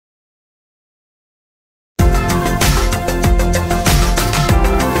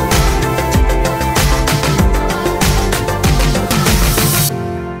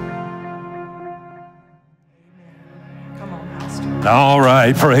All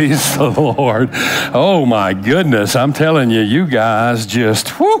right, praise the Lord. Oh my goodness, I'm telling you, you guys just,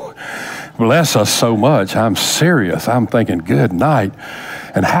 whew, bless us so much. I'm serious. I'm thinking, good night.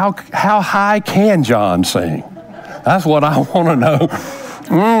 And how high can John sing? That's what I want to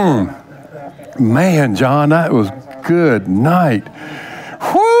know. Man, John, that was good night.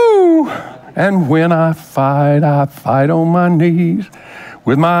 Whoo! And when I fight on my knees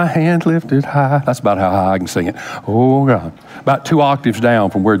with my hand lifted high. That's about how high I can sing it. Oh, God. About 2 octaves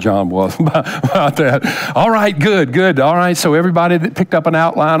down from where John was about that. All right, good. All right, so everybody that picked up an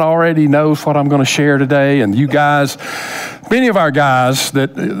outline already knows what I'm going to share today. And you guys, many of our guys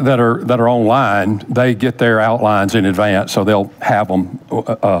that are online, they get their outlines in advance, so they'll have them,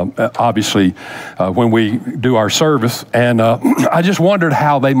 obviously, when we do our service. And I just wondered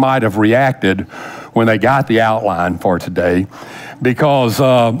how they might have reacted when they got the outline for today, because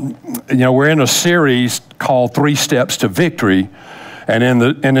we're in a series called 3 Steps to Victory, and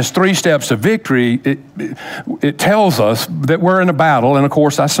in this 3 Steps to Victory, it tells us that we're in a battle, and of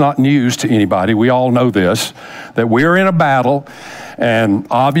course that's not news to anybody. We all know this, that we're in a battle, and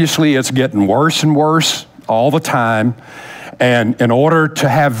obviously it's getting worse and worse all the time. And in order to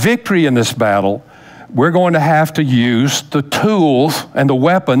have victory in this battle, we're going to have to use the tools and the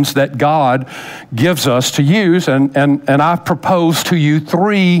weapons that God gives us to use. And I've proposed to you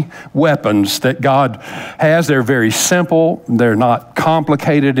 3 weapons that God has. They're very simple. They're not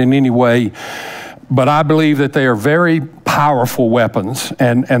complicated in any way. But I believe that they are very powerful weapons,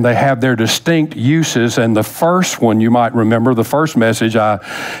 and they have their distinct uses. And the first one, you might remember, the first message, I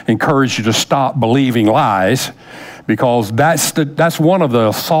encourage you to stop believing lies, because that's one of the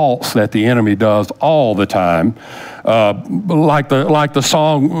assaults that the enemy does all the time. Like the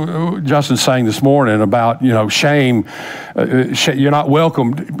song Justin sang this morning about, shame. You're not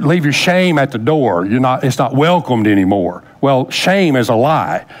welcomed. Leave your shame at the door. It's not welcomed anymore. Well, shame is a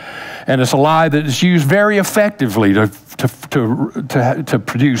lie. And it's a lie that is used very effectively to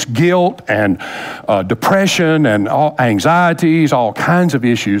produce guilt and depression and anxieties, all kinds of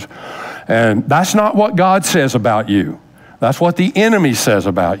issues. And that's not what God says about you. That's what the enemy says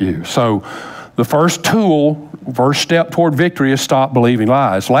about you. So the first step toward victory is stop believing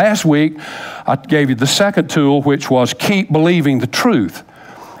lies. Last week, I gave you the second tool, which was keep believing the truth.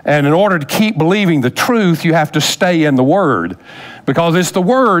 And in order to keep believing the truth, you have to stay in the Word, because it's the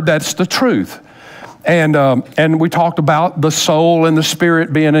Word that's the truth. And we talked about the soul and the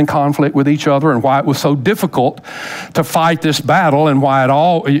spirit being in conflict with each other, and why it was so difficult to fight this battle, and why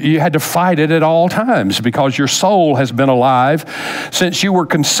you had to fight it at all times, because your soul has been alive since you were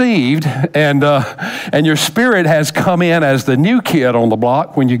conceived, and your spirit has come in as the new kid on the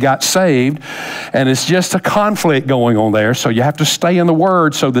block when you got saved, and it's just a conflict going on there. So you have to stay in the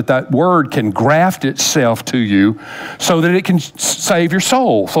Word so that Word can graft itself to you, so that it can save your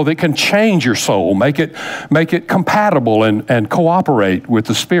soul, so that it can change your soul, make it compatible and cooperate with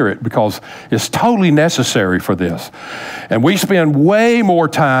the Spirit, because it's totally necessary for this. And we spend way more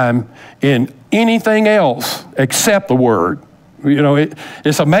time in anything else except the Word.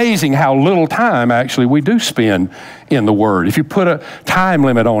 It's amazing how little time actually we do spend in the Word. If you put a time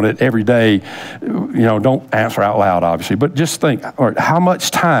limit on it every day, don't answer out loud, obviously, but just think, all right, how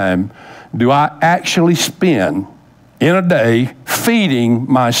much time do I actually spend in a day feeding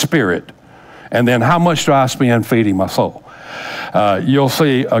my spirit? And then how much do I spend feeding my soul? You'll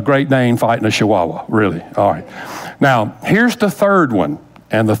see a Great Dane fighting a Chihuahua, really. All right. Now, here's the third one.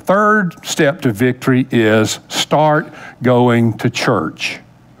 And the third step to victory is start going to church.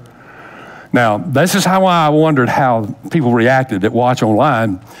 Now, this is how I wondered how people reacted that watch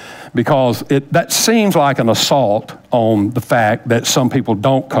online, because that seems like an assault on the fact that some people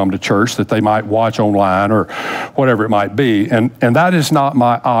don't come to church, that they might watch online or whatever it might be. And that is not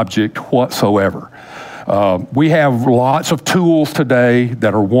my object whatsoever. We have lots of tools today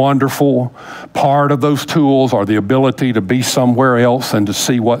that are wonderful. Part of those tools are the ability to be somewhere else and to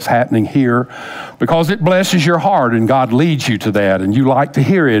see what's happening here, because it blesses your heart and God leads you to that, and you like to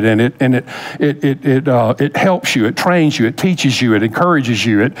hear it, and it helps you, it trains you, it teaches you, it encourages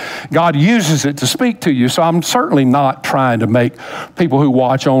you. God uses it to speak to you. So I'm certainly not trying to make people who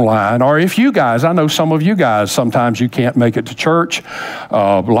watch online, or if you guys, I know some of you guys, sometimes you can't make it to church.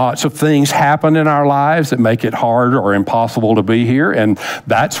 Lots of things happen in our lives that make it hard or impossible to be here, and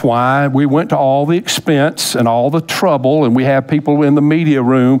that's why we went to all the expense and all the trouble, and we have people in the media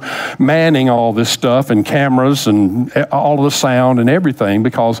room manning all this stuff, and cameras and all of the sound and everything,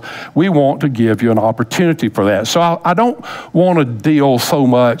 because we want to give you an opportunity for that. So I don't want to deal so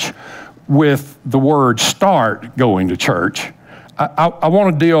much with the word start going to church. I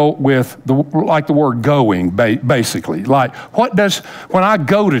want to deal with the word going, basically. Like, when I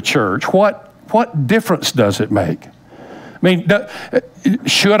go to church, what difference does it make? I mean,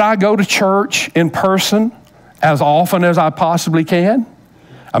 should I go to church in person as often as I possibly can?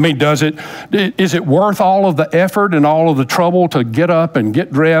 I mean, is it worth all of the effort and all of the trouble to get up and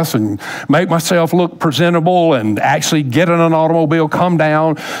get dressed and make myself look presentable and actually get in an automobile, come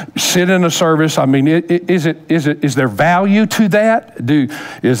down, sit in a service? I mean, is there value to that?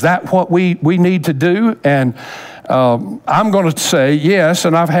 Is that what we need to do? And I'm going to say yes,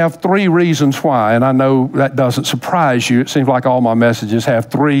 and I have 3 reasons why, and I know that doesn't surprise you. It seems like all my messages have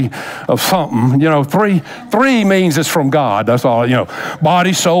 3 of something. You know, three means it's from God. That's all, you know,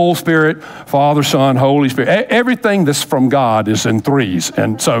 body, soul, spirit, Father, Son, Holy Spirit. Everything that's from God is in 3s,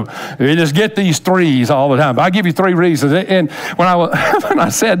 and so you just get these 3s all the time. But I give you 3 reasons, and when I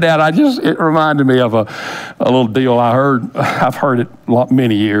said that, it reminded me of a little deal I've heard it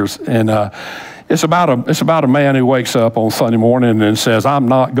many years, and It's about a man who wakes up on Sunday morning and says, I'm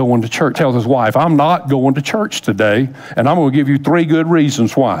not going to church, tells his wife, I'm not going to church today, and I'm going to give you 3 good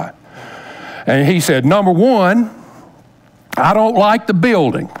reasons why. And he said, number 1, I don't like the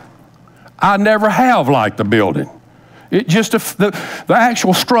building. I never have liked the building. It just, the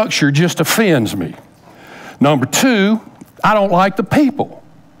actual structure just offends me. Number 2, I don't like the people.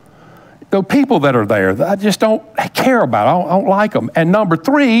 The people that are there, I just don't care about. I don't like them. And number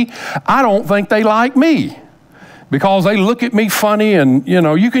 3, I don't think they like me because they look at me funny, and you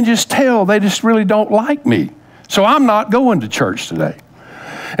know, you can just tell they just really don't like me. So I'm not going to church today.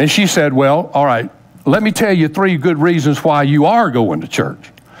 And she said, well, all right, let me tell you 3 good reasons why you are going to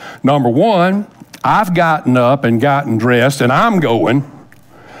church. Number 1, I've gotten up and gotten dressed, and I'm going.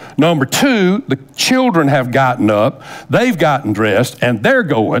 Number 2, the children have gotten up, they've gotten dressed, and they're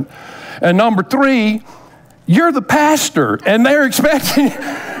going. And number 3, you're the pastor, and they're expecting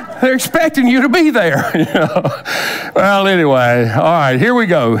you to be there. You know? Well, anyway, all right, here we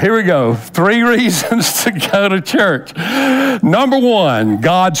go. 3 reasons to go to church. Number 1,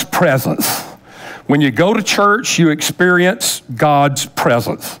 God's presence. When you go to church, you experience God's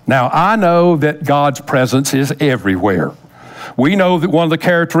presence. Now, I know that God's presence is everywhere. We know that one of the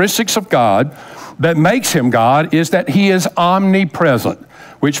characteristics of God that makes him God is that he is omnipresent,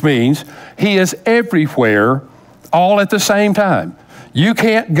 which means he is everywhere all at the same time. You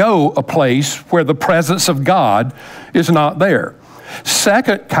can't go a place where the presence of God is not there.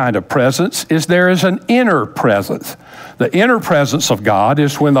 Second kind of presence is there is an inner presence. The inner presence of God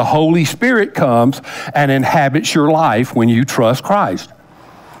is when the Holy Spirit comes and inhabits your life when you trust Christ.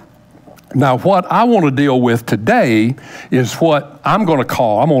 Now, what I want to deal with today is what I'm going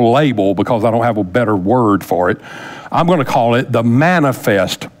to label, because I don't have a better word for it, I'm going to call it the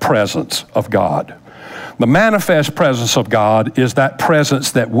manifest presence of God. The manifest presence of God is that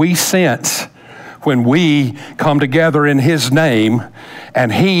presence that we sense when we come together in his name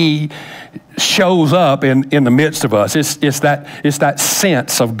and he shows up in the midst of us. It's that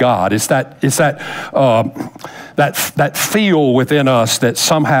sense of God. It's that feel within us that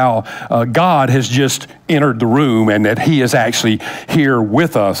somehow God has just entered the room and that he is actually here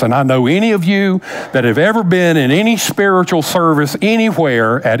with us. And I know any of you that have ever been in any spiritual service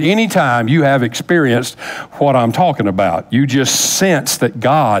anywhere at any time, you have experienced what I'm talking about. You just sense that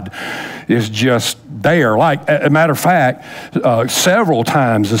God is just there. Like, a matter of fact, several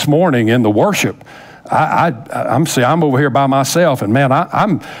times this morning in the worship, I'm over here by myself, and man,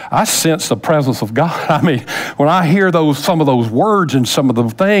 I sense the presence of God. I mean, when I hear some of those words and some of the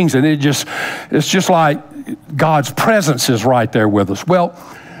things, and it's just like God's presence is right there with us. Well,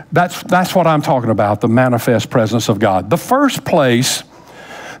 that's what I'm talking about, the manifest presence of God. The first place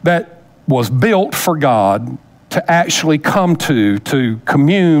that was built for God to actually come to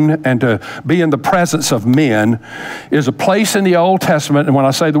commune and to be in the presence of men is a place in the Old Testament, and when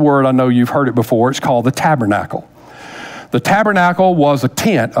I say the word, I know you've heard it before, it's called the tabernacle. The tabernacle was a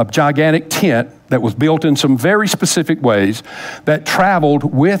tent, a gigantic tent that was built in some very specific ways that traveled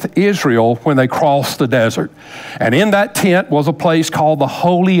with Israel when they crossed the desert. And in that tent was a place called the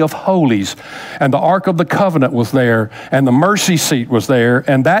Holy of Holies. And the Ark of the Covenant was there, and the mercy seat was there.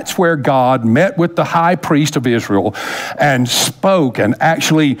 And that's where God met with the high priest of Israel and spoke. And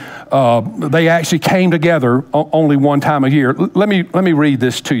actually, they actually came together only one time a year. Let me read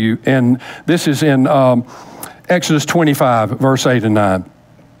this to you. And this is in Exodus 25, verse 8 and 9.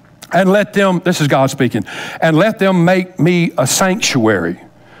 And let them, this is God speaking, and let them make me a sanctuary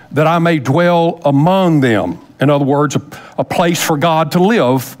that I may dwell among them. In other words, a place for God to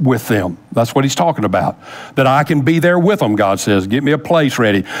live with them. That's what he's talking about. That I can be there with them, God says. Get me a place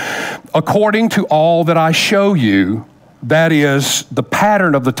ready. According to all that I show you, that is the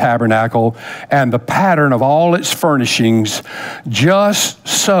pattern of the tabernacle and the pattern of all its furnishings, just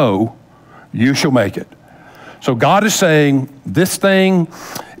so you shall make it. So God is saying this thing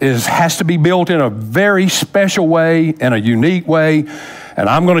has to be built in a very special way, in a unique way, and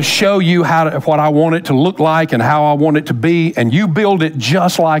I'm going to show you what I want it to look like and how I want it to be, and you build it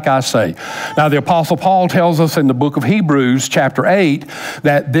just like I say. Now, the Apostle Paul tells us in the book of Hebrews, chapter 8,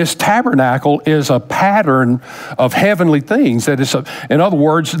 that this tabernacle is a pattern of heavenly things. That is, in other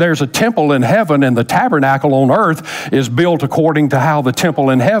words, there's a temple in heaven, and the tabernacle on earth is built according to how the temple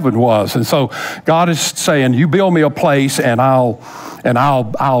in heaven was. And so God is saying, you build me a place, and I'll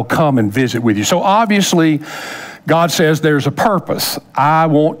come and visit with you. So obviously, God says there's a purpose. I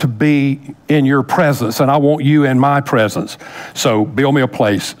want to be in your presence, and I want you in my presence. So build me a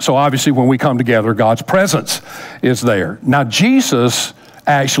place. So obviously when we come together, God's presence is there. Now Jesus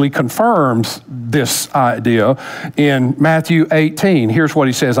actually confirms this idea in Matthew 18. Here's what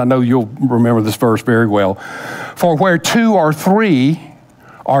he says. I know you'll remember this verse very well. For where 2 or 3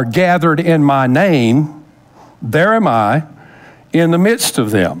 are gathered in my name, there am I in the midst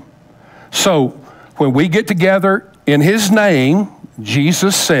of them. So when we get together in his name,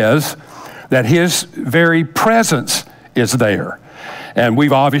 Jesus says that his very presence is there. And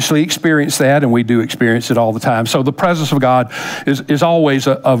we've obviously experienced that, and we do experience it all the time. So the presence of God is always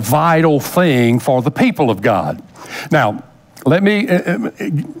a vital thing for the people of God. Now, let me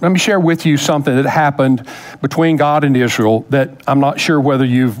share with you something that happened between God and Israel that I'm not sure whether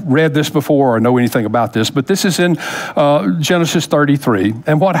you've read this before or know anything about this, but this is in Genesis 33.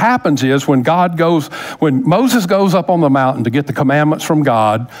 And what happens is when Moses goes up on the mountain to get the commandments from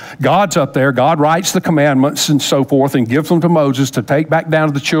God, God's up there, God writes the commandments and so forth and gives them to Moses to take back down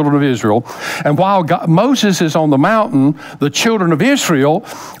to the children of Israel. And while Moses is on the mountain, the children of Israel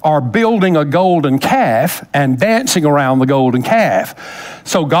are building a golden calf and dancing around the golden calf.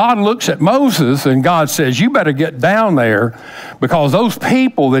 So God looks at Moses and God says, you better get down there because those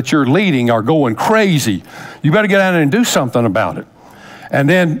people that you're leading are going crazy. You better get down there and do something about it. And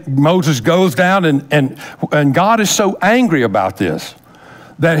then Moses goes down and God is so angry about this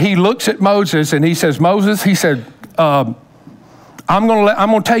that he looks at Moses and he says, Moses, he said, I'm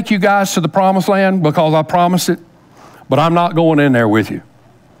going to take you guys to the promised land because I promised it, but I'm not going in there with you.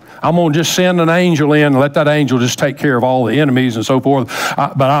 I'm going to just send an angel in and let that angel just take care of all the enemies and so forth.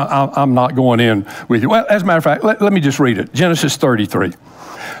 But I'm not going in with you. Well, as a matter of fact, let me just read it. Genesis 33.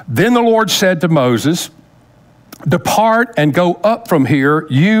 Then the Lord said to Moses, depart and go up from here,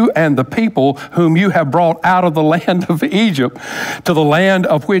 you and the people whom you have brought out of the land of Egypt to the land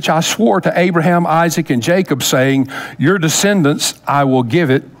of which I swore to Abraham, Isaac, and Jacob, saying, your descendants I will give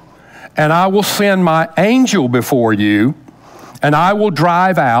it, and I will send my angel before you, and I will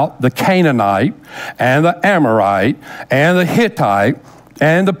drive out the Canaanite and the Amorite and the Hittite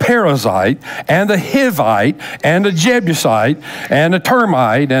and the Perizzite and the Hivite and the Jebusite and the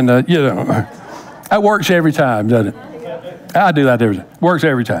Termite and the, that works every time, doesn't it? I do that every time. Works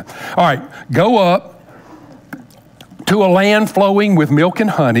every time. All right, go up to a land flowing with milk and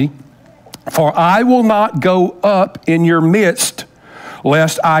honey, for I will not go up in your midst,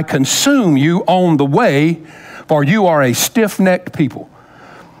 lest I consume you on the way, for you are a stiff-necked people.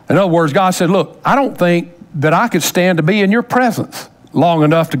 In other words, God said, look, I don't think that I could stand to be in your presence long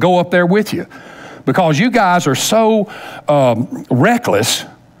enough to go up there with you because you guys are so reckless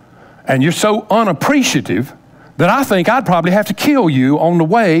and you're so unappreciative that I think I'd probably have to kill you on the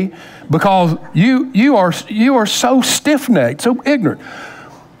way because you are so stiff-necked, so ignorant.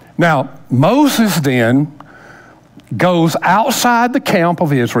 Now, Moses then goes outside the camp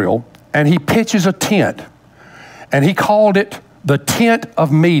of Israel and he pitches a tent. And he called it the tent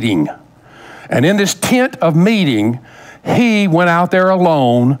of meeting. And in this tent of meeting, he went out there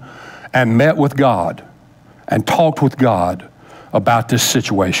alone and met with God and talked with God about this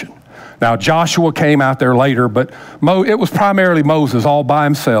situation. Now, Joshua came out there later, but it was primarily Moses all by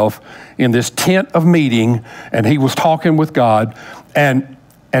himself in this tent of meeting, and he was talking with God. And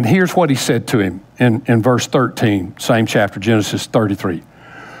here's what he said to him in verse 13, same chapter, Genesis 33.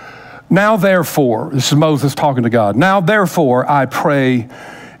 Now therefore, this is Moses talking to God. Now therefore, I pray,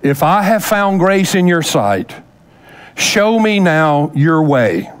 if I have found grace in your sight, show me now your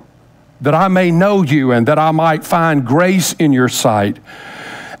way, that I may know you and that I might find grace in your sight.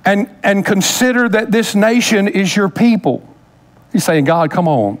 And consider that this nation is your people. He's saying, God, come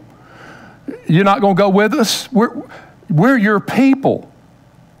on. You're not going to go with us? We're your people.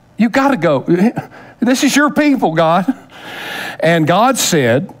 You got to go. This is your people, God. And God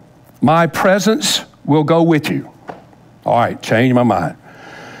said, my presence will go with you. All right, change my mind.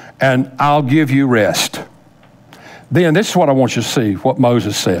 And I'll give you rest. Then, this is what I want you to see, what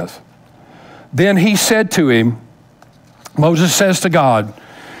Moses says. Then he said to him, Moses says to God,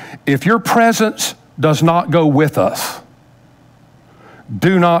 if your presence does not go with us,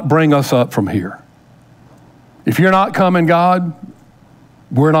 do not bring us up from here. If you're not coming, God,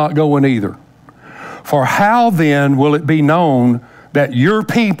 we're not going either. For how then will it be known that your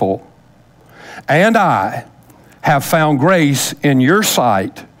people and I have found grace in your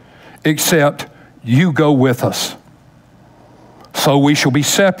sight, except you go with us? So we shall be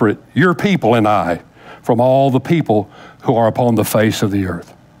separate, your people and I, from all the people who are upon the face of the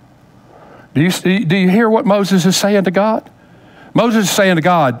earth. Do you hear what Moses is saying to God? Moses is saying to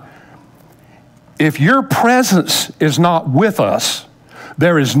God, if your presence is not with us,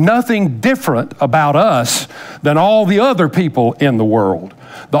 there is nothing different about us than all the other people in the world.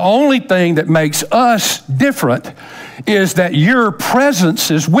 The only thing that makes us different is that your presence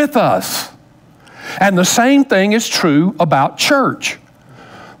is with us. And the same thing is true about church.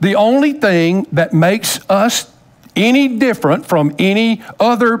 The only thing that makes us any different from any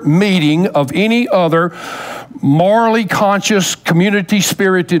other meeting of any other morally conscious,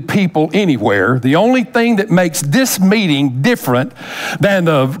 community-spirited people anywhere, the only thing that makes this meeting different than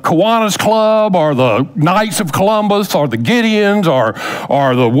the Kiwanis Club or the Knights of Columbus or the Gideons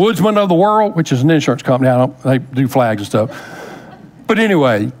or the Woodsmen of the World, which is an insurance company, they do flags and stuff. But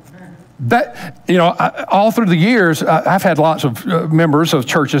anyway, that, all through the years, I've had lots of members of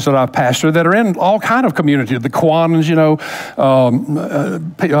churches that I've pastored that are in all kind of community. The Kiwanis,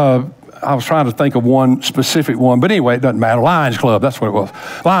 I was trying to think of one specific one, but anyway, it doesn't matter. Lions Club, that's what it was.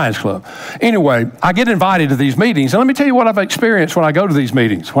 Lions Club. Anyway, I get invited to these meetings, and let me tell you what I've experienced when I go to these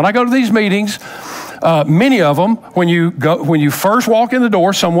meetings. When I go to these meetings, many of them, when you first walk in the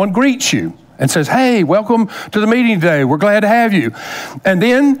door, someone greets you and says, hey, welcome to the meeting today. We're glad to have you. And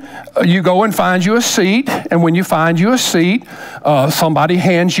then you go and find you a seat. And when you find you a seat, somebody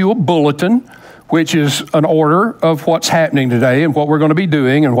hands you a bulletin, which is an order of what's happening today and what we're going to be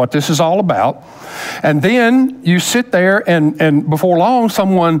doing and what this is all about. And then you sit there, and before long,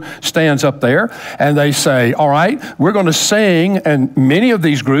 someone stands up there and they say, all right, we're going to sing. And many of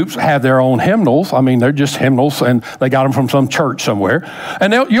these groups have their own hymnals. I mean, they're just hymnals, and they got them from some church somewhere.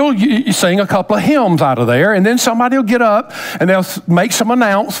 And you'll sing a couple of hymns out of there, and then somebody will get up and they'll make some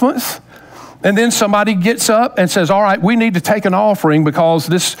announcements. And then somebody gets up and says, all right, we need to take an offering because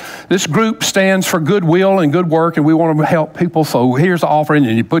this group stands for goodwill and good work, and we want to help people, so here's the offering,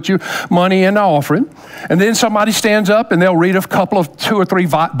 and you put your money in the offering. And then somebody stands up and they'll read a couple of 2 or 3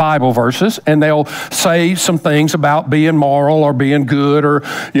 Bible verses, and they'll say some things about being moral or being good or,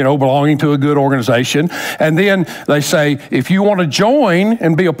 belonging to a good organization. And then they say, if you want to join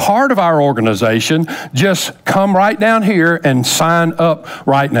and be a part of our organization, just come right down here and sign up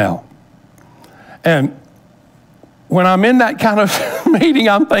right now. And when I'm in that kind of meeting,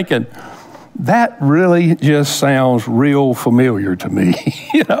 I'm thinking, that really just sounds real familiar to me.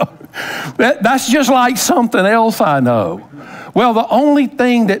 That's just like something else I know. Well, the only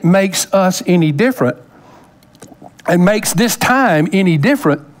thing that makes us any different and makes this time any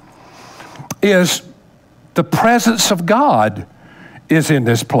different is the presence of God is in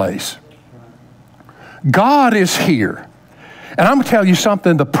this place. God is here. And I'm going to tell you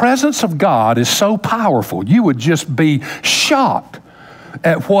something, the presence of God is so powerful, you would just be shocked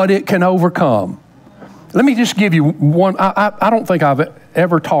at what it can overcome. Let me just give you one. I don't think I've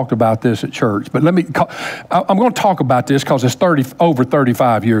ever talked about this at church, but I'm going to talk about this because it's over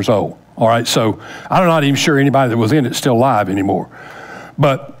 35 years old. All right, so I'm not even sure anybody that was in it is still alive anymore.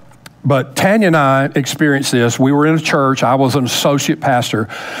 But Tanya and I experienced this. We were in a church. I was an associate pastor,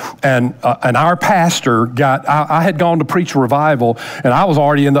 and our pastor I had gone to preach a revival, and I was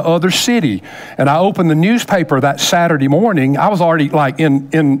already in the other city. And I opened the newspaper that Saturday morning. I was already like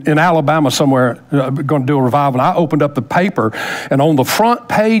in Alabama somewhere going to do a revival. And I opened up the paper, and on the front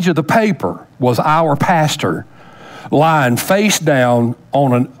page of the paper was our pastor lying face down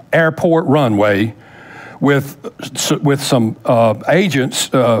on an airport runway with some agents,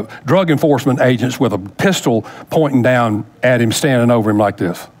 drug enforcement agents, with a pistol pointing down at him, standing over him like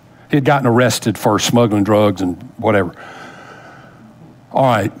this. He'd gotten arrested for smuggling drugs and whatever. All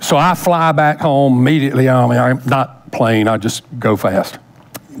right, so I fly back home immediately. I'm not plane, I just go fast.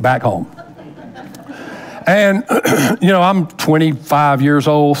 Back home. And, I'm 25 years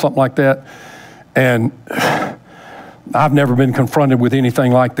old, something like that. And I've never been confronted with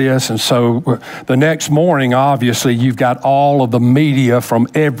anything like this. And so the next morning, obviously, you've got all of the media from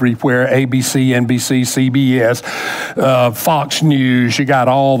everywhere, ABC, NBC, CBS, Fox News. You got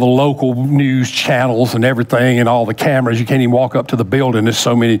all the local news channels and everything and all the cameras. You can't even walk up to the building. There's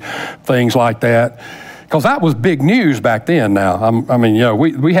so many things like that. Because that was big news back then now. I mean, you know,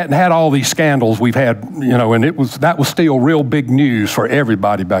 we hadn't had all these scandals we've had, you know, and that was still real big news for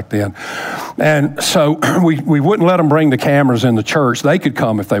everybody back then. And so we wouldn't let them bring the cameras in the church. They could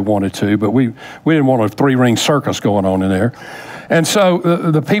come if they wanted to, but we didn't want a three-ring circus going on in there. And so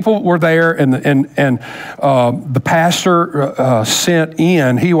the people were there, and the pastor sent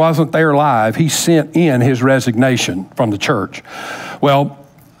in, he wasn't there live, he sent in his resignation from the church. Well,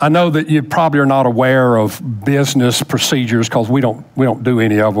 I know that you probably are not aware of business procedures because we don't do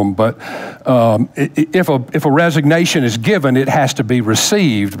any of them. But if a resignation is given, it has to be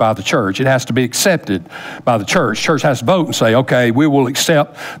received by the church. It has to be accepted by the church. Church has to vote and say, okay, we will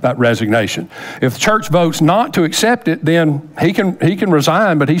accept that resignation. If the church votes not to accept it, then he can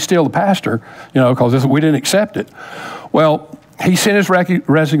resign, but he's still the pastor, you know, because we didn't accept it. Well, he sent his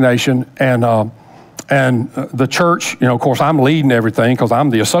resignation, and the church, you know, of course, I'm leading everything because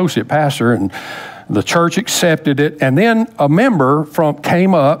I'm the associate pastor, and the church accepted it. And then a member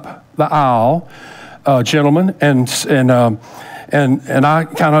came up the aisle, gentleman, and I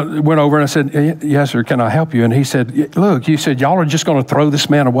kind of went over and I said, yes, sir, can I help you? And he said, look, you said y'all are just going to throw this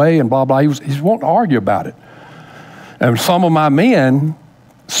man away and blah, blah. He's wanting to argue about it. And some of my men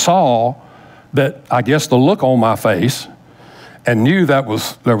saw that, I guess, the look on my face and knew there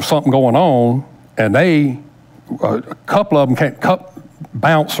was something going on. And a couple of them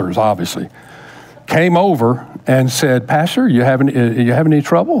bouncers obviously, came over and said, Pastor, you having any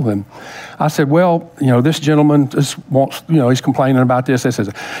trouble? And I said, well, you know, this gentleman just wants, you know, he's complaining about this.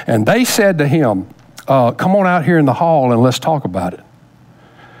 And they said to him, come on out here in the hall and let's talk about it.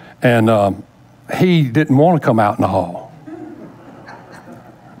 And he didn't want to come out in the hall.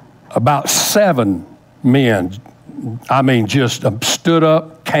 About 7 men, I mean, just stood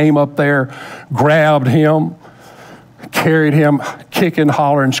up, came up there, grabbed him, carried him, kicking,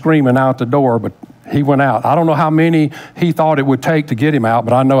 hollering, screaming out the door, but he went out. I don't know how many he thought it would take to get him out,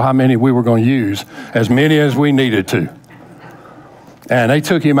 but I know how many we were going to use, as many as we needed to. And they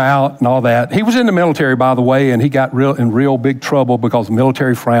took him out and all that. He was in the military, by the way, and he got in real big trouble because the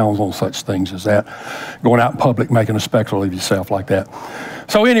military frowns on such things as that, going out in public, making a spectacle of yourself like that.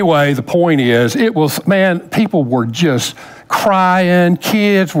 So anyway, the point is, it was, man, people were just crying.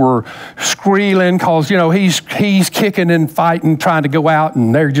 Kids were squealing because, you know, he's kicking and fighting, trying to go out,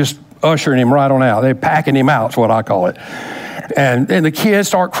 and they're just ushering him right on out. They're packing him out, is what I call it. And the kids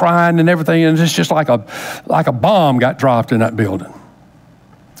start crying and everything, and it's just like a bomb got dropped in that building.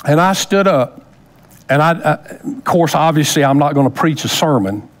 And I stood up, and of course, obviously, I'm not going to preach a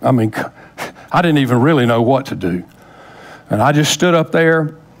sermon. I mean, I didn't even really know what to do. And I just stood up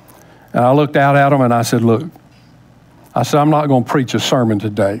there, and I looked out at them, and I said, look, I'm not going to preach a sermon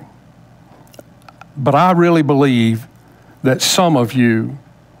today. But I really believe that some of you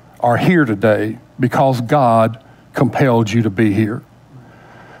are here today because God compelled you to be here.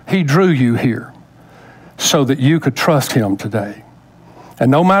 He drew you here so that you could trust Him today. And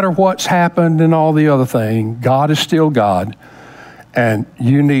no matter what's happened and all the other thing, God is still God, and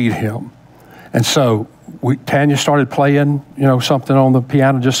you need Him. And so Tanya started playing, you know, something on the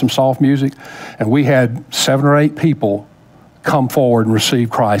piano, just some soft music, and we had 7 or 8 people come forward and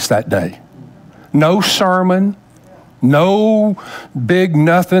receive Christ that day. No sermon, no big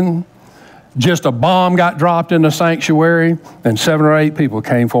nothing, just a bomb got dropped in the sanctuary, and 7 or 8 people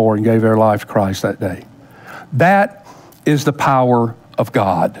came forward and gave their life to Christ that day. That is the power of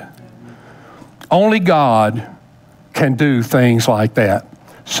God. Only God can do things like that.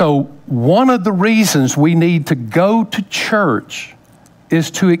 So one of the reasons we need to go to church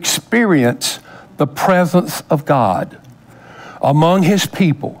is to experience the presence of God among His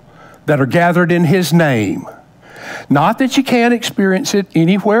people that are gathered in His name. Not that you can't experience it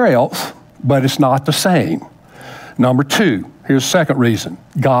anywhere else, but it's not the same. Number 2, here's the second reason,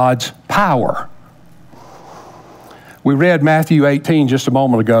 God's power. We read Matthew 18 just a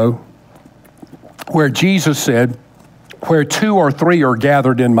moment ago, where Jesus said, where 2 or 3 are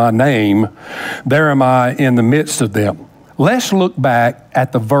gathered in my name, there am I in the midst of them. Let's look back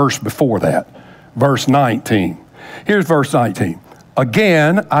at the verse before that, verse 19. Here's verse 19.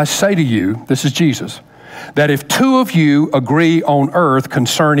 Again, I say to you, this is Jesus, that if 2 of you agree on earth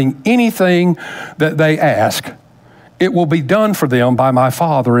concerning anything that they ask, it will be done for them by my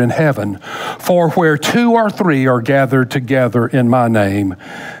Father in heaven. For where 2 or 3 are gathered together in my name,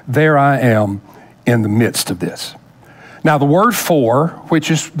 there I am in the midst of this. Now, the word for,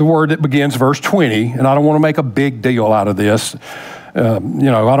 which is the word that begins verse 20, and I don't want to make a big deal out of this. You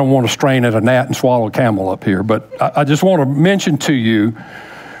know, I don't want to strain at a gnat and swallow a camel up here, but I just want to mention to you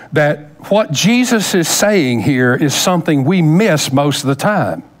that what Jesus is saying here is something we miss most of the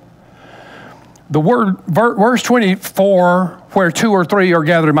time. verse 24, where 2 or 3 are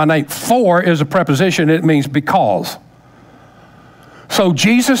gathered in my name, for is a preposition. It means because. So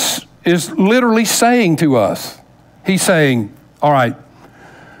Jesus is literally saying to us, he's saying, all right,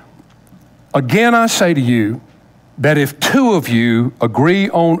 again I say to you that if 2 of you agree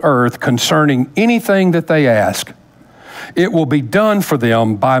on earth concerning anything that they ask, it will be done for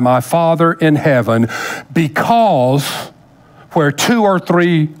them by my Father in heaven, because where 2 or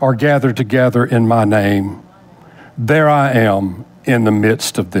 3 are gathered together in my name, there I am in the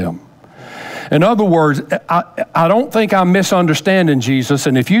midst of them. In other words, I don't think I'm misunderstanding Jesus,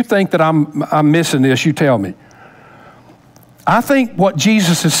 and if you think that I'm missing this, you tell me. I think what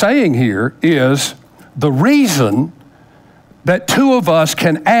Jesus is saying here is the reason that 2 of us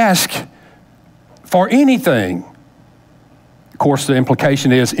can ask for anything. Of course, the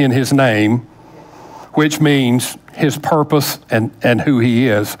implication is in his name, which means his purpose and who he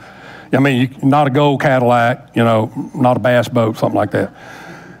is. I mean, not a gold Cadillac, not a bass boat, something like that.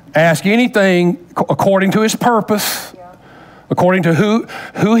 Ask anything according to his purpose, according to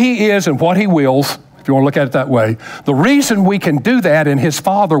who he is and what he wills, if you want to look at it that way. The reason we can do that and his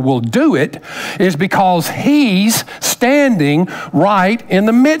Father will do it is because he's standing right in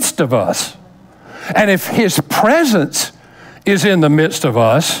the midst of us. And if his presence is in the midst of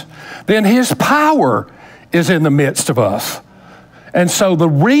us, then his power is in the midst of us. And so the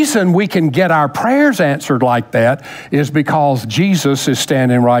reason we can get our prayers answered like that is because Jesus is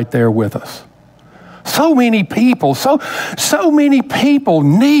standing right there with us. So many people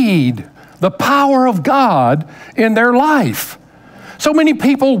need the power of God in their life. So many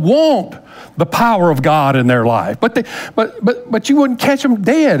people want the power of God in their life, but you wouldn't catch them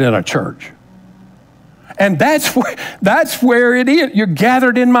dead in a church. And that's where it is. You're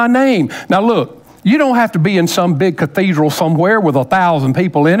gathered in my name. Now look, you don't have to be in some big cathedral somewhere with 1,000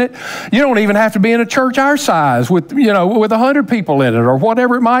 people in it. You don't even have to be in a church our size with 100 people in it or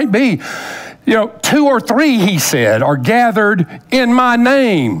whatever it might be. 2 or 3, he said, are gathered in my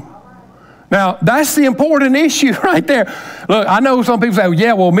name. Now, that's the important issue right there. Look, I know some people say,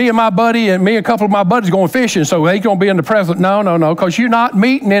 yeah, well, me and a couple of my buddies going fishing, so they're going to be in the presence. No, because you're not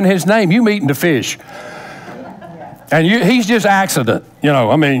meeting in his name. You're meeting to fish. And he's just accident, he ain't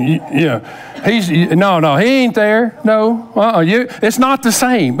there. No, it's not the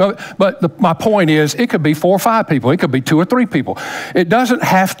same. But my point is, it could be 4 or 5 people. It could be 2 or 3 people. It doesn't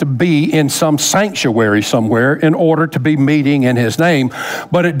have to be in some sanctuary somewhere in order to be meeting in his name,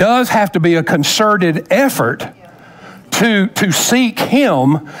 but it does have to be a concerted effort to seek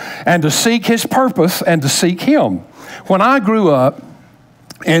him and to seek his purpose and to seek him. When I grew up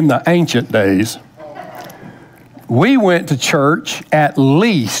in the ancient days, we went to church at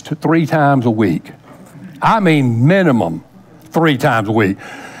least 3 times a week. I mean, minimum 3 times a week.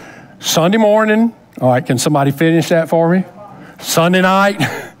 Sunday morning, all right, can somebody finish that for me? Sunday night,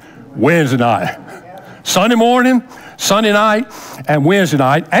 Wednesday night. Sunday morning, Sunday night, and Wednesday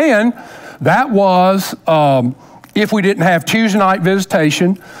night. And that was, if we didn't have Tuesday night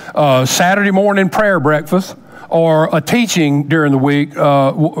visitation, Saturday morning prayer breakfast, or a teaching during the week,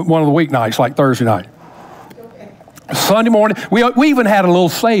 one of the weeknights, like Thursday night. Sunday morning, we even had a little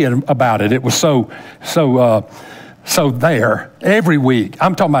say about it. It was so there every week.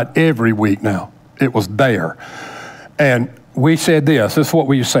 I'm talking about every week now. It was there. And we said this is what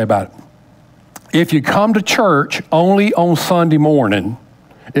we used to say about it. If you come to church only on Sunday morning,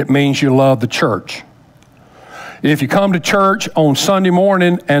 it means you love the church. If you come to church on Sunday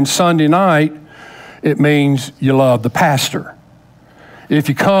morning and Sunday night, it means you love the pastor. If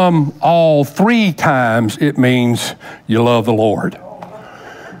you come all 3 times, it means you love the Lord.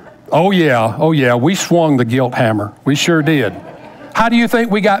 Oh yeah, we swung the guilt hammer. We sure did. How do you think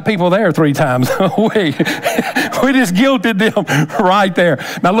we got people there 3 times a week? We just guilted them right there.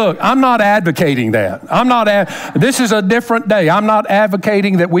 Now look, I'm not advocating that. This is a different day. I'm not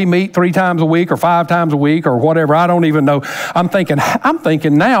advocating that we meet 3 times a week or 5 times a week or whatever. I don't even know. I'm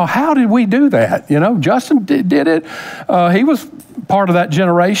thinking now, how did we do that? Justin did it. He was part of that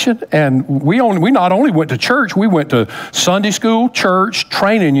generation, and we not only went to church, we went to Sunday school, church,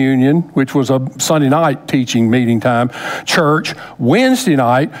 training union, which was a Sunday night teaching meeting time, church. Wednesday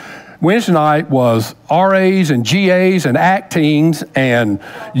night was RAs and GAs and act teams and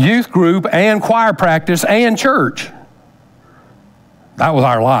youth group and choir practice and church. That was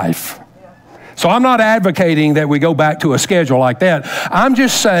our life. So I'm not advocating that we go back to a schedule like that. I'm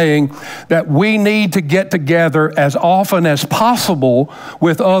just saying that we need to get together as often as possible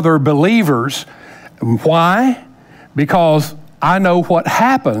with other believers. Why? Because I know what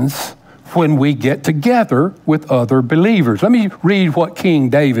happens when we get together with other believers. Let me read what King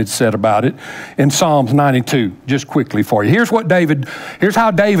David said about it in Psalms 92, just quickly for you. Here's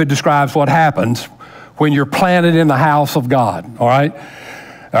how David describes what happens when you're planted in the house of God, all right?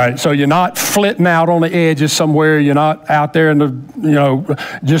 All right, so you're not flitting out on the edges somewhere. You're not out there in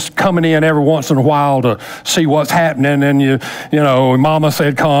the, just coming in every once in a while to see what's happening. And Mama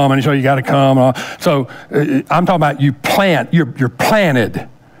said come, and so you got to come. So I'm talking about you're planted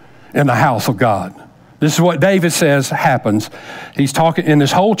in the house of God. This is what David says happens. He's talking in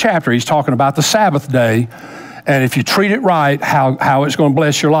this whole chapter. He's talking about the Sabbath day, and if you treat it right, how it's going to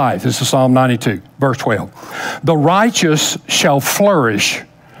bless your life. This is Psalm 92, verse 12. The righteous shall flourish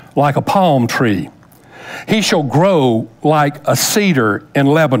like a palm tree. He shall grow like a cedar in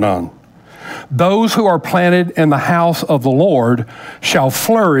Lebanon. Those who are planted in the house of the Lord shall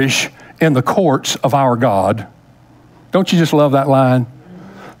flourish in the courts of our God. Don't you just love that line?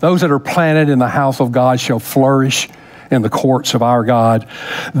 Those that are planted in the house of God shall flourish in the courts of our God.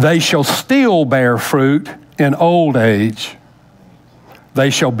 They shall still bear fruit in old age.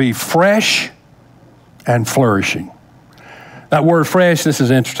 They shall be fresh and flourishing. That word fresh, this is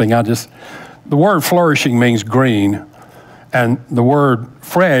interesting. The word flourishing means green, and the word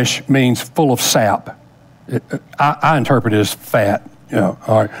fresh means full of sap. I interpret it as fat. All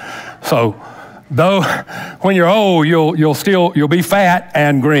right. So, though when you're old, you'll be fat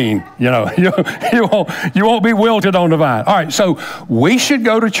and green. You won't be wilted on the vine. All right. So we should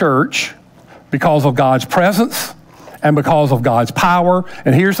go to church because of God's presence and because of God's power.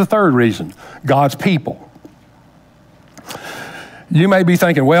 And here's the third reason: God's people. You may be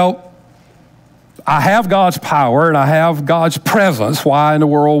thinking, well, I have God's power and I have God's presence. Why in the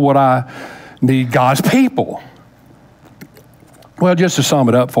world would I need God's people? Well, just to sum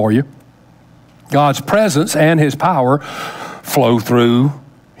it up for you, God's presence and His power flow through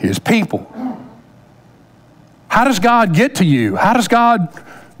His people. How does God get to you? How does God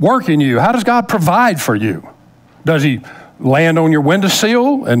work in you? How does God provide for you? Does He land on your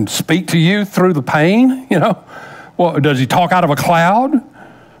windowsill and speak to you through the pain? Well, does He talk out of a cloud?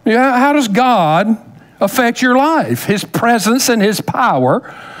 Yeah, how does God affect your life? His presence and His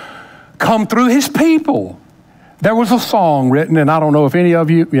power come through His people. There was a song written, and I don't know if any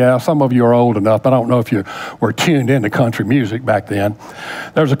of you, some of you are old enough, but I don't know if you were tuned into country music back then.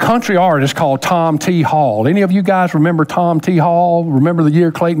 There was a country artist called Tom T. Hall. Any of you guys remember Tom T. Hall? Remember the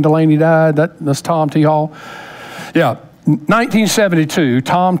year Clayton Delaney died? That's Tom T. Hall? Yeah. 1972,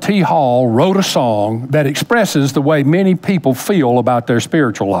 Tom T. Hall wrote a song that expresses the way many people feel about their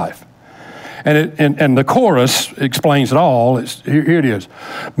spiritual life. And the chorus explains it all. Here it is.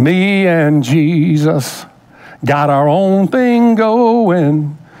 Me and Jesus got our own thing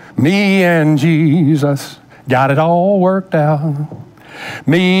going. Me and Jesus got it all worked out.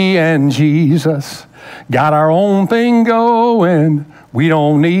 Me and Jesus got our own thing going. We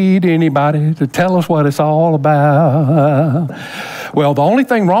don't need anybody to tell us what it's all about. Well, the only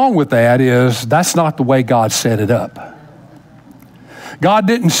thing wrong with that is that's not the way God set it up. God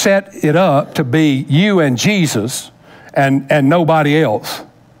didn't set it up to be you and Jesus and nobody else.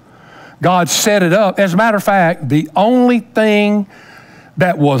 God set it up. As a matter of fact, the only thing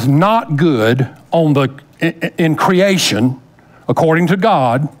that was not good in creation, according to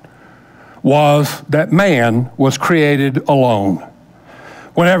God, was that man was created alone.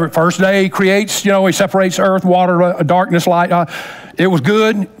 Whenever first day He creates, He separates earth, water, darkness, light. It was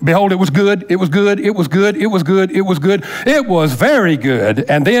good. Behold, it was good. It was good. It was good. It was good. It was good. It was very good.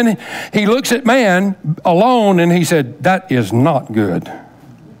 And then He looks at man alone and He said, that is not good.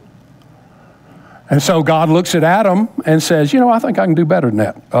 And so God looks at Adam and says, I think I can do better than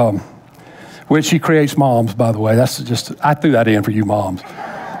that. Which He creates moms, by the way. I threw that in for you moms.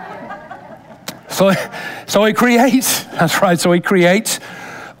 So He creates, that's right, so He creates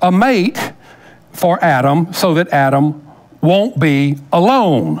a mate for Adam so that Adam won't be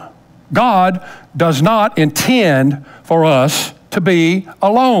alone. God does not intend for us to be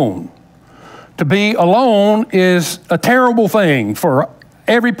alone. To be alone is a terrible thing for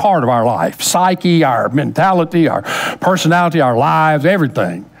every part of our life, psyche, our mentality, our personality, our lives,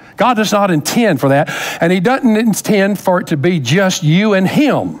 everything. God does not intend for that, and He doesn't intend for it to be just you and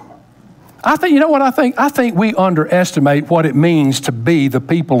Him. I think, I think we underestimate what it means to be the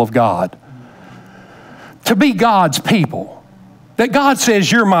people of God. To be God's people. That God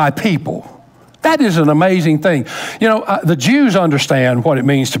says, you're my people. That is an amazing thing. The Jews understand what it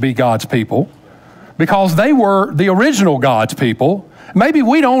means to be God's people because they were the original God's people. Maybe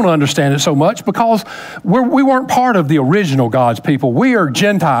we don't understand it so much because we weren't part of the original God's people. We are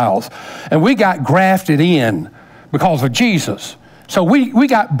Gentiles, and we got grafted in because of Jesus. So we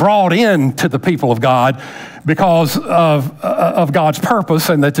got brought into the people of God because of God's purpose,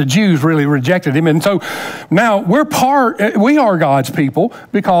 and that the Jews really rejected him. And so now we are God's people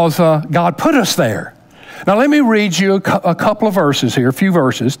because God put us there. Now let me read you a couple of verses here, a few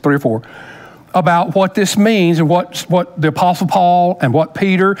verses, 3 or 4, about what this means and what the Apostle Paul and what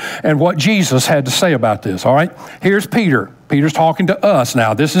Peter and what Jesus had to say about this, all right? Here's Peter. Peter's talking to us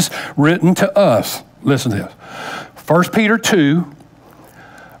now. This is written to us. Listen to this. 1 Peter 2,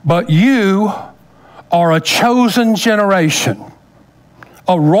 but you are a chosen generation,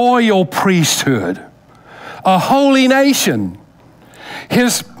 a royal priesthood, a holy nation,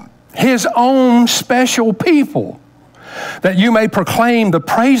 his own special people, that you may proclaim the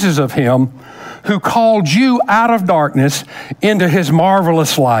praises of him who called you out of darkness into his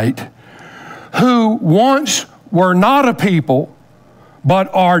marvelous light, who once were not a people, but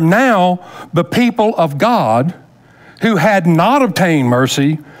are now the people of God, who had not obtained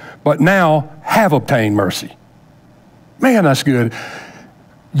mercy, but now have obtained mercy. Man, that's good.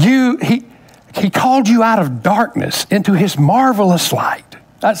 He called you out of darkness into his marvelous light.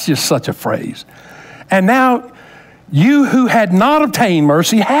 That's just such a phrase. And now you who had not obtained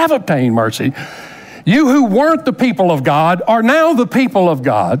mercy have obtained mercy. You who weren't the people of God are now the people of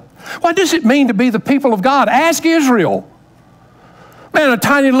God. What does it mean to be the people of God? Ask Israel. Man, a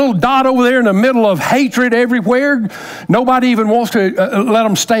tiny little dot over there in the middle of hatred everywhere. Nobody even wants to let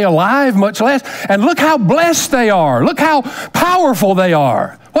them stay alive, much less. And look how blessed they are. Look how powerful they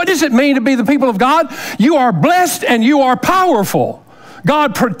are. What does it mean to be the people of God? You are blessed and you are powerful.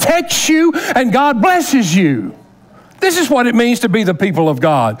 God protects you and God blesses you. This is what it means to be the people of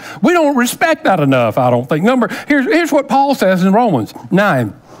God. We don't respect that enough, I don't think. Here's what Paul says in Romans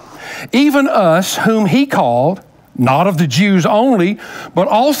 9. Even us whom he called, not of the Jews only, but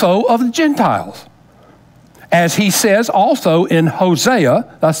also of the Gentiles. As he says also in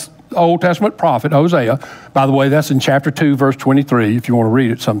Hosea, that's the Old Testament prophet Hosea. By the way, that's in chapter 2, verse 23, if you want to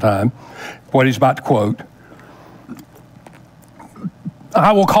read it sometime, what he's about to quote.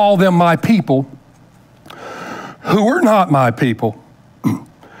 I will call them my people, who were not my people,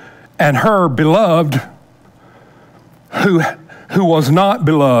 and her beloved, who was not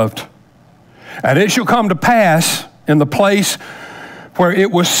beloved. And it shall come to pass in the place where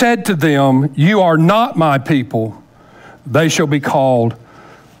it was said to them, you are not my people, they shall be called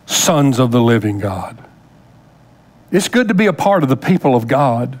sons of the living God. It's good to be a part of the people of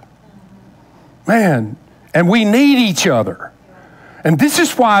God. Man, and we need each other. And this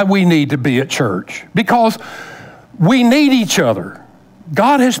is why we need to be at church, because we need each other.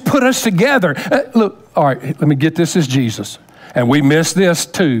 God has put us together. Look, all right, let me get this as Jesus. And we miss this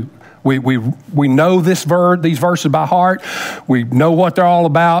too. We know these verses by heart. We know what they're all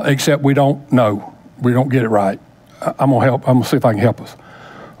about, except we don't know. We don't get it right. I'm gonna see if I can help us.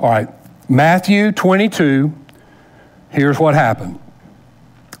 All right, Matthew 22, here's what happened.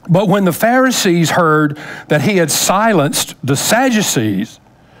 But when the Pharisees heard that he had silenced the Sadducees,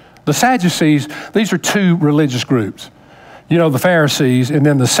 these are two religious groups. You know, the Pharisees and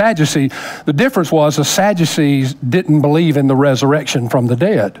then the Sadducees. The difference was the Sadducees didn't believe in the resurrection from the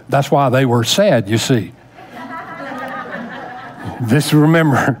dead. That's why they were sad, you see.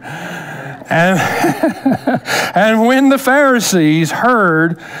 Remember. And when the Pharisees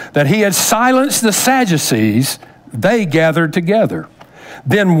heard that he had silenced the Sadducees, they gathered together.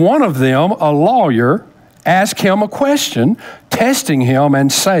 Then one of them, a lawyer, asked him a question, testing him and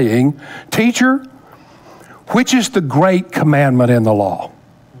saying, Teacher, which is the great commandment in the law?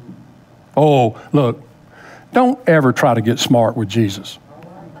 Oh, look, don't ever try to get smart with Jesus.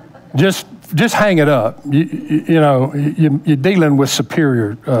 Just hang it up. You're dealing with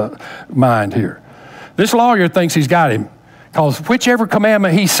superior mind here. This lawyer thinks he's got him, because whichever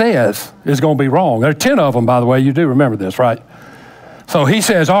commandment he says is going to be wrong. There are 10 of them, by the way. You do remember this, right? So he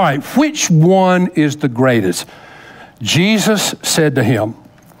says, all right, which one is the greatest? Jesus said to him,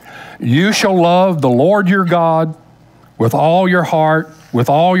 you shall love the Lord your God with all your heart, with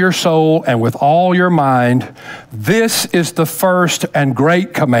all your soul, and with all your mind. This is the first and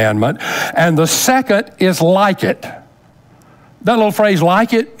great commandment. And the second is like it. That little phrase,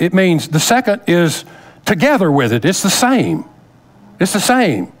 like it, it means the second is together with it. It's the same. It's the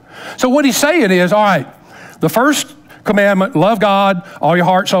same. So what he's saying is, all right, the first commandment, love God, all your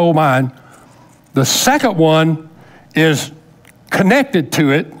heart, soul, mind. The second one is connected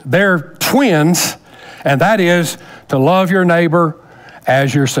to it. They're twins, and that is to love your neighbor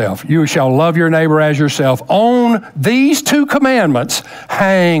as yourself. You shall love your neighbor as yourself. On these two commandments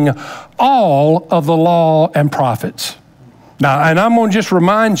hang all of the law and prophets. Now, and I'm going to just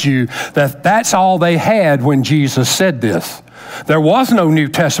remind you that that's all they had when Jesus said this. There was no New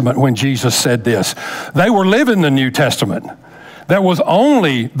Testament when Jesus said this. They were living the New Testament. There was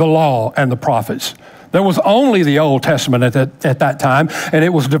only the law and the prophets. There was only the Old Testament at that time, and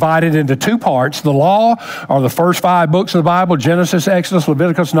it was divided into two parts. The law are the first 5 books of the Bible, Genesis, Exodus,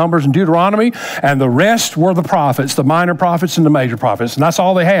 Leviticus, Numbers, and Deuteronomy, and the rest were the prophets, the minor prophets and the major prophets, and that's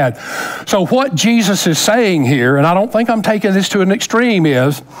all they had. So what Jesus is saying here, and I don't think I'm taking this to an extreme,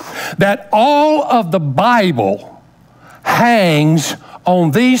 is that all of the Bible hangs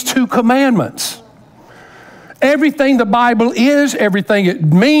on these 2 commandments. Everything the Bible is, everything it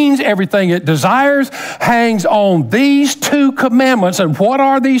means, everything it desires, hangs on these 2 commandments. And what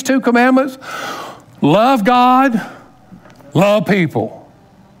are these 2 commandments? Love God, love people.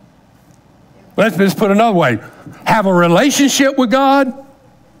 Let's just put it another way. Have a relationship with God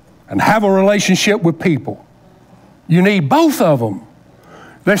and have a relationship with people. You need both of them.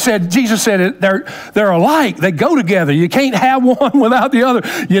 Jesus said they're alike. They go together. You can't have one without the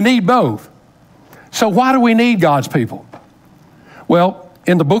other. You need both. So why do we need God's people? Well,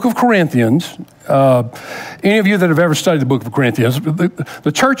 in the book of Corinthians, any of you that have ever studied the book of Corinthians,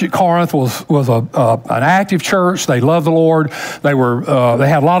 the church at Corinth was an active church. They loved the Lord. They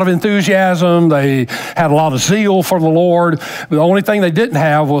had a lot of enthusiasm. They had a lot of zeal for the Lord. The only thing they didn't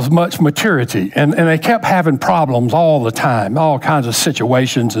have was much maturity. And they kept having problems all the time, all kinds of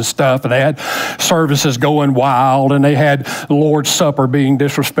situations and stuff. And they had services going wild, and they had the Lord's Supper being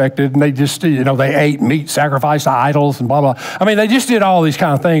disrespected. And they just, they ate meat sacrificed to idols and blah, blah. I mean, they just did all these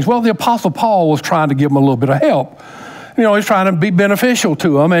kind of things. Well, the Apostle Paul was trying to give them a little bit of help. He's trying to be beneficial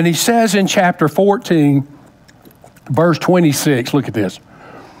to them. And he says in chapter 14, verse 26, look at this.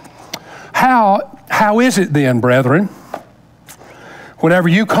 How is it then, brethren, whenever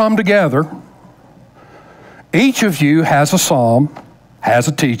you come together, each of you has a psalm, has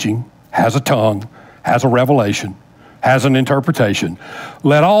a teaching, has a tongue, has a revelation, has an interpretation.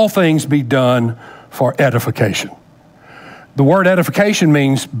 Let all things be done for edification. The word edification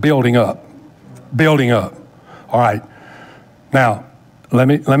means building up. Building up. All right. Now, let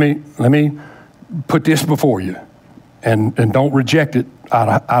me put this before you, and don't reject it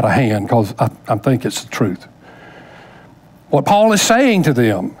out of hand, because I think it's the truth. What Paul is saying to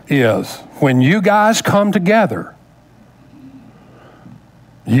them is, when you guys come together,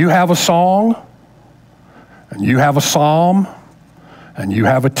 you have a song, and you have a psalm, and you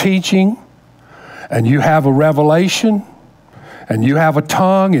have a teaching, and you have a revelation, and you have a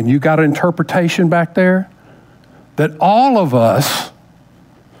tongue, and you got an interpretation back there, that all of us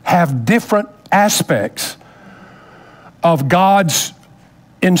have different aspects of God's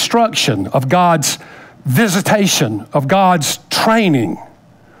instruction, of God's visitation, of God's training.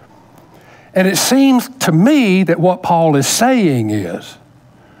 And it seems to me that what Paul is saying is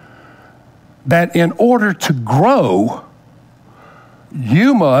that in order to grow,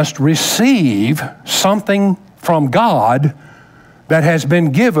 you must receive something from God that has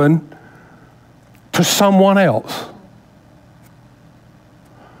been given to someone else.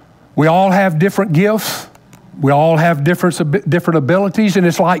 We all have different gifts. We all have different abilities, and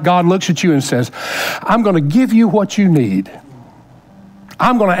it's like God looks at you and says, I'm going to give you what you need.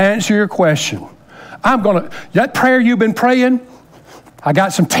 I'm going to answer your question. That prayer you've been praying, I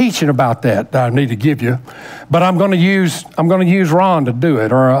got some teaching about that I need to give you, but I'm going to use Ron to do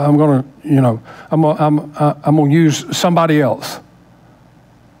it, or I'm going to use somebody else.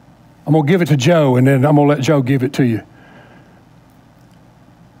 I'm going to give it to Joe, and then I'm going to let Joe give it to you.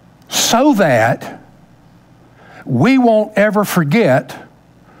 So that we won't ever forget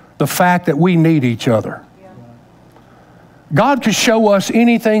the fact that we need each other. God could show us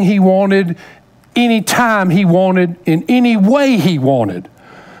anything He wanted, anytime He wanted, in any way He wanted.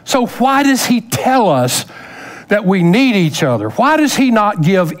 So why does He tell us that we need each other? Why does He not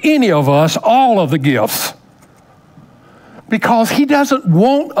give any of us all of the gifts? Because He doesn't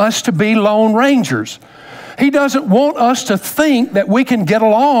want us to be lone rangers. He doesn't want us to think that we can get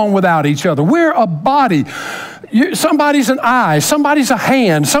along without each other. We're a body. Somebody's an eye, somebody's a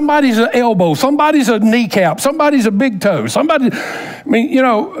hand, somebody's an elbow, somebody's a kneecap, somebody's a big toe,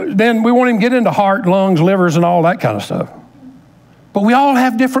 then we won't even get into heart, lungs, livers, and all that kind of stuff. But we all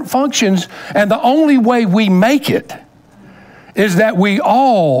have different functions, and the only way we make it is that we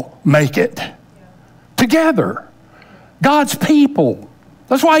all make it together. God's people.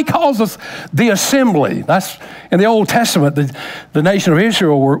 That's why He calls us the assembly. That's in the Old Testament, the nation of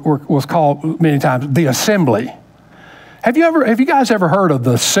Israel was called many times the assembly. Have you guys ever heard of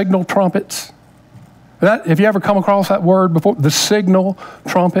the signal trumpets? Have you ever come across that word before? The signal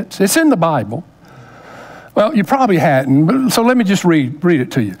trumpets. It's in the Bible. Well, you probably hadn't, so let me just read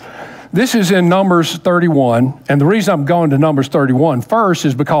it to you. This is in Numbers 31, and the reason I'm going to Numbers 31 first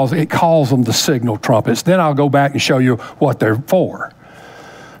is because it calls them the signal trumpets. Then I'll go back and show you what they're for.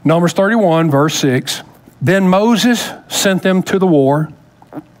 Numbers 31, verse 6, then Moses sent them to the war,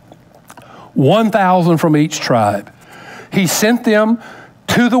 1,000 from each tribe. He sent them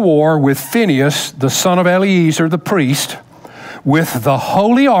to the war with Phinehas, the son of Eleazar, the priest, with the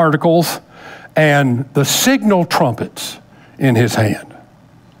holy articles and the signal trumpets in his hand.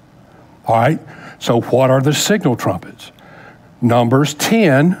 All right, so what are the signal trumpets? Numbers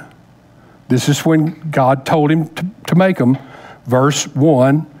 10, this is when God told him to make them. Verse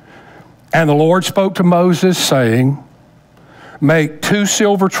 1, and the Lord spoke to Moses, saying, make 2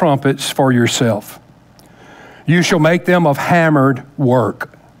 silver trumpets for yourself. You shall make them of hammered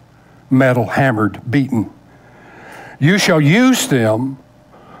work, metal hammered, beaten. You shall use them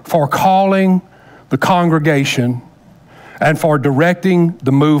for calling the congregation and for directing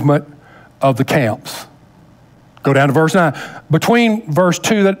the movement of the camps. Go down to verse 9. Between verse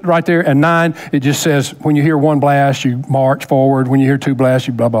 2 right there and 9, it just says, when you hear 1 blast, you march forward. When you hear 2 blasts,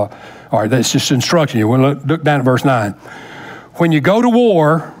 you blah, blah. All right, that's just instruction. You want to look down at verse 9. When you go to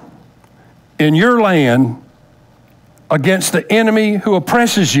war in your land against the enemy who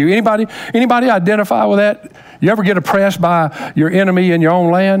oppresses you, anybody identify with that? You ever get oppressed by your enemy in your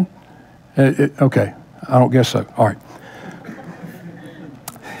own land? Okay, I don't guess so. All right.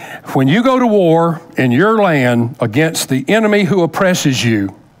 When you go to war in your land against the enemy who oppresses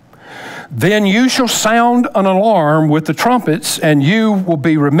you, then you shall sound an alarm with the trumpets, and you will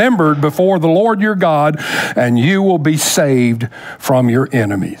be remembered before the Lord your God, and you will be saved from your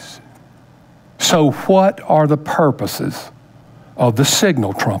enemies. So what are the purposes of the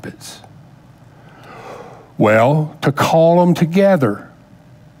signal trumpets? Well, to call them together.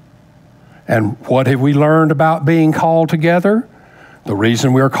 And what have we learned about being called together? The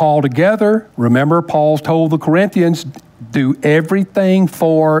reason we're called together, remember Paul told the Corinthians, do everything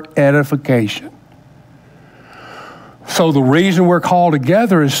for edification. So the reason we're called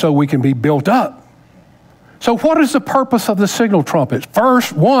together is so we can be built up. So what is the purpose of the signal trumpet?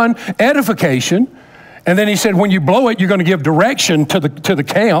 First, 1, edification. And then he said, when you blow it, you're going to give direction to the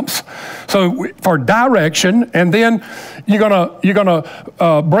camps. So for direction, and then you're going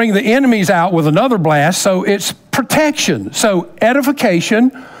to bring the enemies out with another blast. So it's protection. So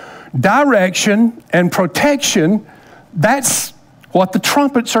edification, direction, and protection. That's what the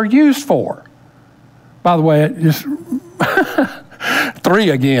trumpets are used for. By the way, just 3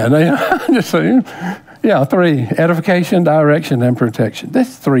 again. Just saying. Yeah, 3, edification, direction, and protection.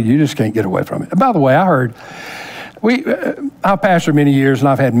 That's 3, you just can't get away from it. And by the way, I heard, I've pastored many years, and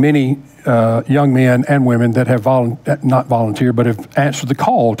I've had many young men and women that have not volunteered, but have answered the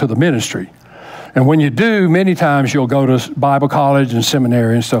call to the ministry. And when you do, many times you'll go to Bible college and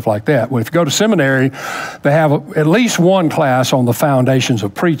seminary and stuff like that. Well, if you go to seminary, they have at least 1 class on the foundations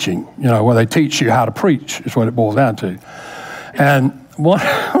of preaching, where they teach you how to preach, is what it boils down to. And one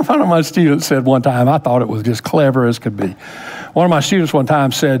of my students said one time, I thought it was just clever as could be. One of my students one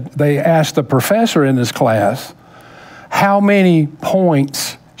time said, they asked the professor in this class, how many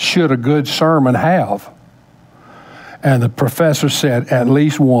points should a good sermon have? And the professor said, at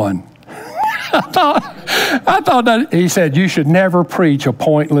least 1. I thought that, he said, you should never preach a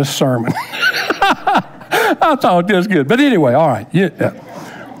pointless sermon. I thought this good. But anyway, all right. Yeah.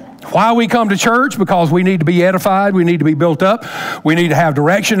 Why we come to church? Because we need to be edified, we need to be built up, we need to have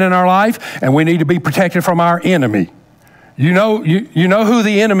direction in our life, and we need to be protected from our enemy. You know who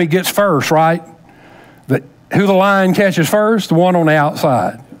the enemy gets first, right? Who the lion catches first? The one on the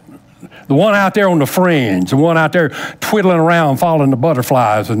outside. The one out there on the fringe, the one out there twiddling around, following the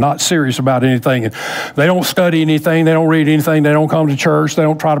butterflies and not serious about anything. And they don't study anything, they don't read anything, they don't come to church, they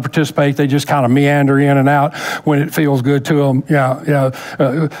don't try to participate, they just kind of meander in and out when it feels good to them.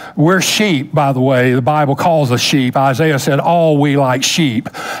 We're sheep, by the way. The Bible calls us sheep. Isaiah said, all we like sheep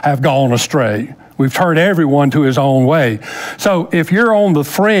have gone astray. We've turned everyone to his own way. So if you're on the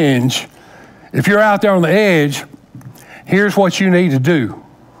fringe, if you're out there on the edge, here's what you need to do.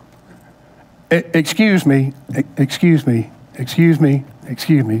 Excuse me.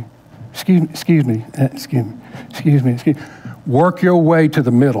 Work your way to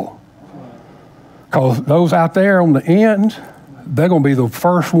the middle. Because those out there on the ends, they're going to be the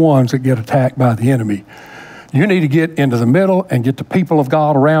first ones that get attacked by the enemy. You need to get into the middle and get the people of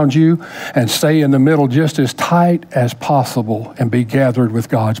God around you and stay in the middle just as tight as possible and be gathered with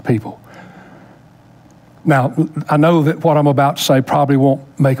God's people. Now, I know that what I'm about to say probably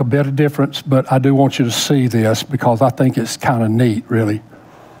won't make a bit of difference, but I do want you to see this because I think it's kind of neat, really.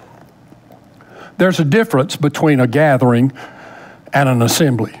 There's a difference between a gathering and an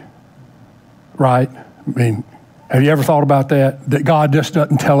assembly. right? I mean, have you ever thought about that? That God just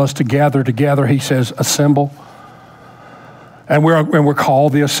doesn't tell us to gather together. He says assemble. And we're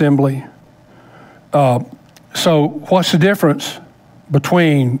called the assembly. So what's the difference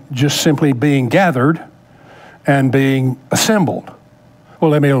between just simply being gathered and being assembled?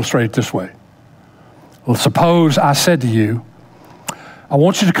 Well, let me illustrate it this way. Well, suppose I said to you, I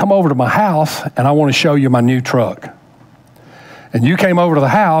want you to come over to my house and I want to show you my new truck. And you came over to the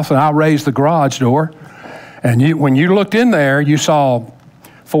house and I raised the garage door. And when you looked in there, you saw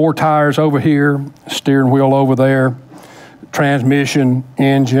 4 tires over here, steering wheel over there, transmission,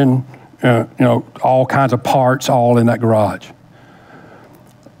 engine, all kinds of parts all in that garage.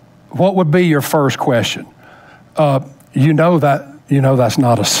 What would be your first question? You know that's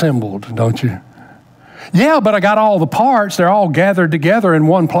not assembled, don't you? Yeah, but I got all the parts. They're all gathered together in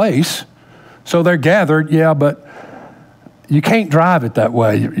one place. So they're gathered, yeah, but you can't drive it that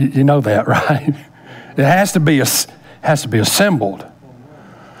way. You know that, right? It has to be assembled.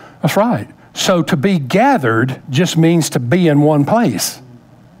 That's right. So to be gathered just means to be in one place.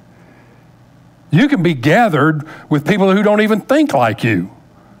 You can be gathered with people who don't even think like you,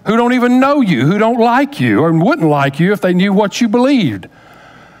 who don't even know you, who don't like you or wouldn't like you if they knew what you believed.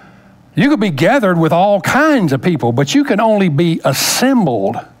 You could be gathered with all kinds of people, but you can only be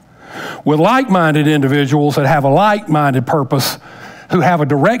assembled with like-minded individuals that have a like-minded purpose, who have a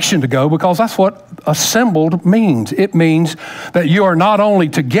direction to go, because that's what assembled means. It means that you are not only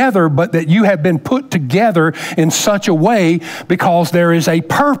together, but that you have been put together in such a way because there is a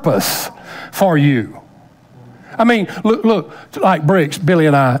purpose for you. I mean, look, like bricks. Billy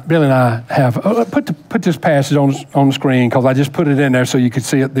and I have put this passage on the screen because I just put it in there so you could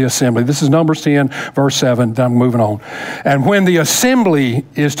see it. The assembly. This is Numbers 10, verse 7. I'm moving on. And when the assembly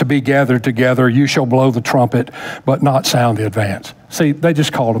is to be gathered together, you shall blow the trumpet, but not sound the advance. See, they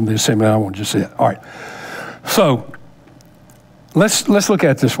just called them the assembly. I want you to see it. All right. So let's look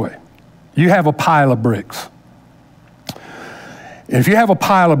at it this way. You have a pile of bricks. If you have a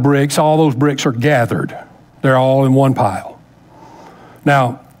pile of bricks, all those bricks are gathered. They're all in one pile.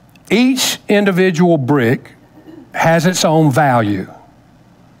 Now, each individual brick has its own value.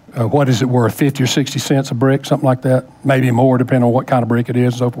 What is it worth, 50 or 60 cents a brick, something like that? Maybe more, depending on what kind of brick it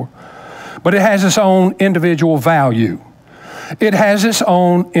is and so forth. But it has its own individual value. It has its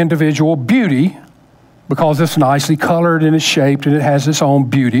own individual beauty because it's nicely colored and it's shaped, and it has its own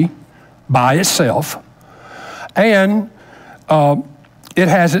beauty by itself. And it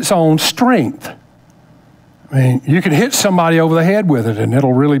has its own strength. I mean, you can hit somebody over the head with it and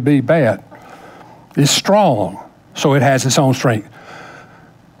it'll really be bad. It's strong, so it has its own strength.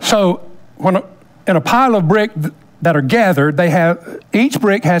 So in a pile of brick that are gathered, each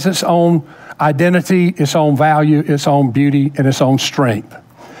brick has its own identity, its own value, its own beauty, and its own strength.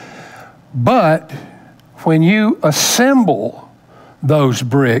 But when you assemble those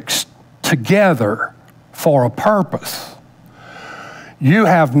bricks together for a purpose, you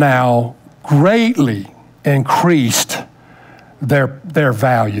have now greatly increased their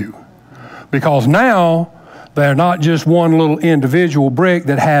value, because now they're not just one little individual brick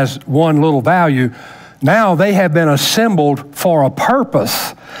that has one little value. Now they have been assembled for a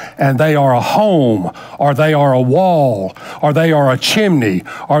purpose, and they are a home, or they are a wall, or they are a chimney,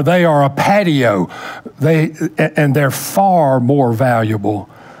 or they are a patio. And they're far more valuable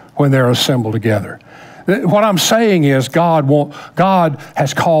when they're assembled together. What I'm saying is God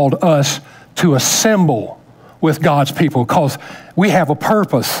has called us to assemble with God's people because we have a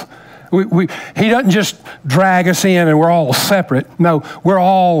purpose. He doesn't just drag us in and we're all separate. No, we're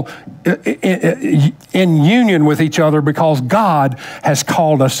all in union with each other because God has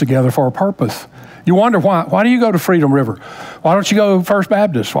called us together for a purpose. You wonder why. Why do you go to Freedom River? Why don't you go to First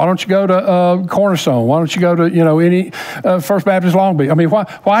Baptist? Why don't you go to Cornerstone? Why don't you go to any First Baptist Long Beach? I mean,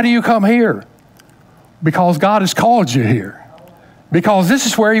 why do you come here? Because God has called you here. Because this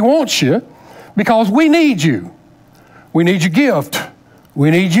is where He wants you. Because we need you. We need your gift.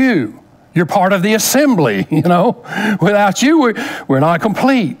 We need you. You're part of the assembly, Without you, we're not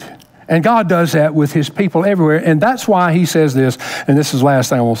complete. And God does that with His people everywhere. And that's why He says this, and this is the last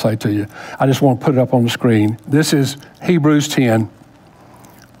thing I want to say to you. I just want to put it up on the screen. This is Hebrews 10.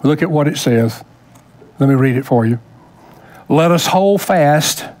 Look at what it says. Let me read it for you. Let us hold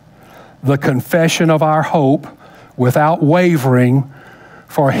fast the confession of our hope without wavering,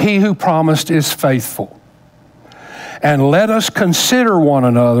 for He who promised is faithful. And let us consider one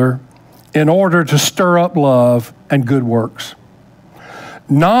another in order to stir up love and good works,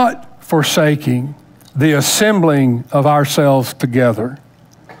 not forsaking the assembling of ourselves together,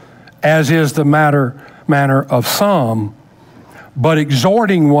 as is the manner of some, but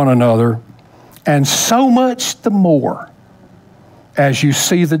exhorting one another, And so much the more as you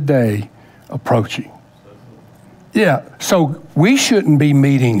see the day approaching. Yeah, so we shouldn't be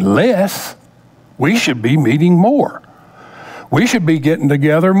meeting less. We should be meeting more. We should be getting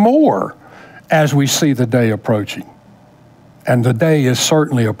together more as we see the day approaching. And the day is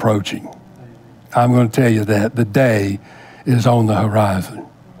certainly approaching. I'm going to tell you that. The day is on the horizon.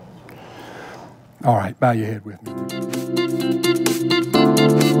 All right, bow your head with me.